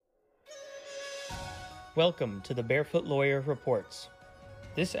Welcome to the Barefoot Lawyer Reports.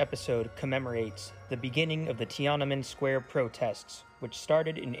 This episode commemorates the beginning of the Tiananmen Square protests, which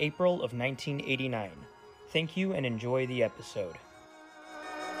started in April of 1989. Thank you and enjoy the episode.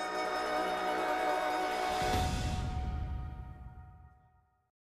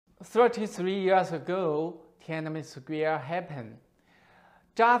 "33 years ago, Tiananmen Square happened.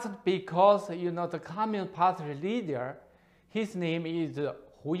 Just because the Communist Party leader, his name is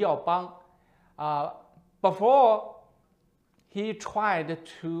Hu Yaobang. Before he tried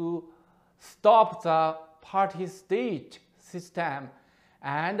to stop the party state system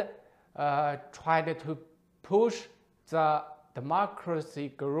and tried to push the democracy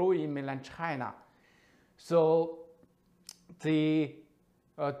grow in mainland China. So they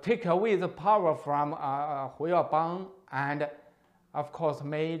take away the power from Hu Yaobang and of course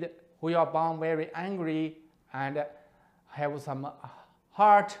made Hu Yaobang very angry and have some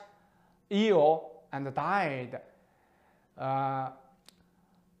heart ill and died. After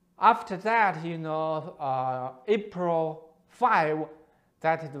that, April 5,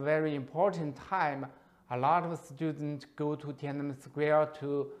 that is a very important time. A lot of students go to Tiananmen Square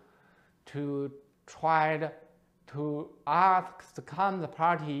to try to ask the Communist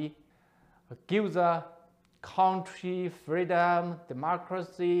Party give the country freedom,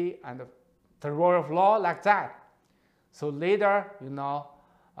 democracy, and the rule of law like that. So later,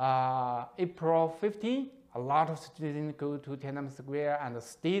 April 15, a lot of students go to Tiananmen Square and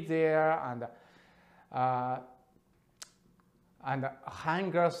stay there, and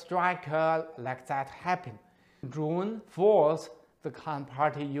hunger strike like that happened. June 4th, the Communist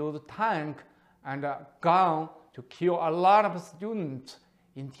Party used tank and gun to kill a lot of students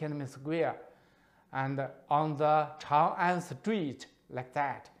in Tiananmen Square and on the Chang'an Street like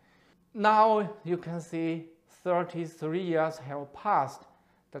that. Now you can see 33 years have passed.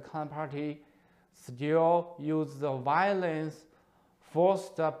 The Communist Party still uses the violence force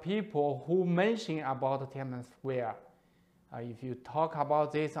the people who mention about Tiananmen Square. If you talk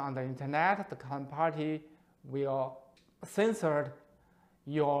about this on the internet, the Communist Party will censor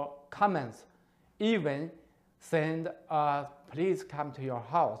your comments, even send police come to your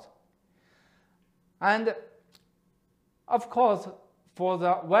house. And of course, for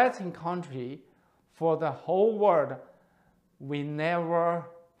the Western country, for the whole world, we never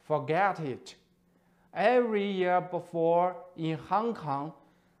forget it. Every year before in Hong Kong,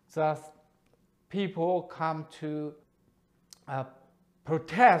 the people come to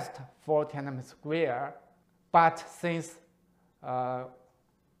protest for Tiananmen Square. But since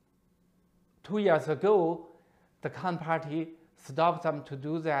 2 years ago, the Communist Party stopped them to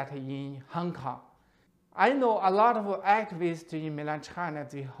do that in Hong Kong. I know a lot of activists in mainland China,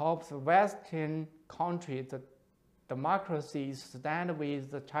 they hope the Western country, the democracy, stand with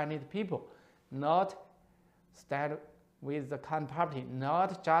the Chinese people, not stand with the Communist Party,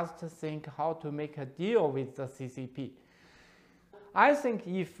 not just think how to make a deal with the CCP. I think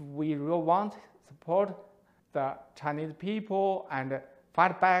if we really want to support the Chinese people and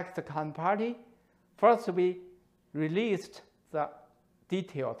fight back the Communist Party, first we released the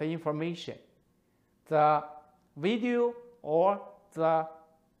detail, the information, the video or the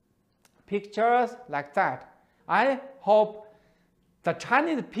pictures like that. I hope the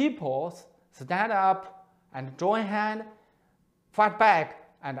Chinese people stand up and join hands, fight back,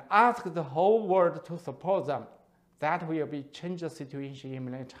 and ask the whole world to support them. That will change the situation in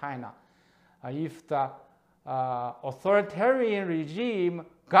mainland China. If the authoritarian regime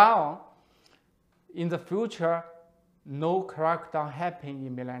gone, in the future, no crackdown happen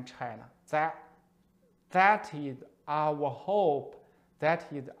in mainland China. That is our hope.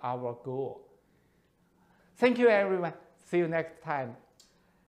 That is our goal. Thank you, everyone. See you next time.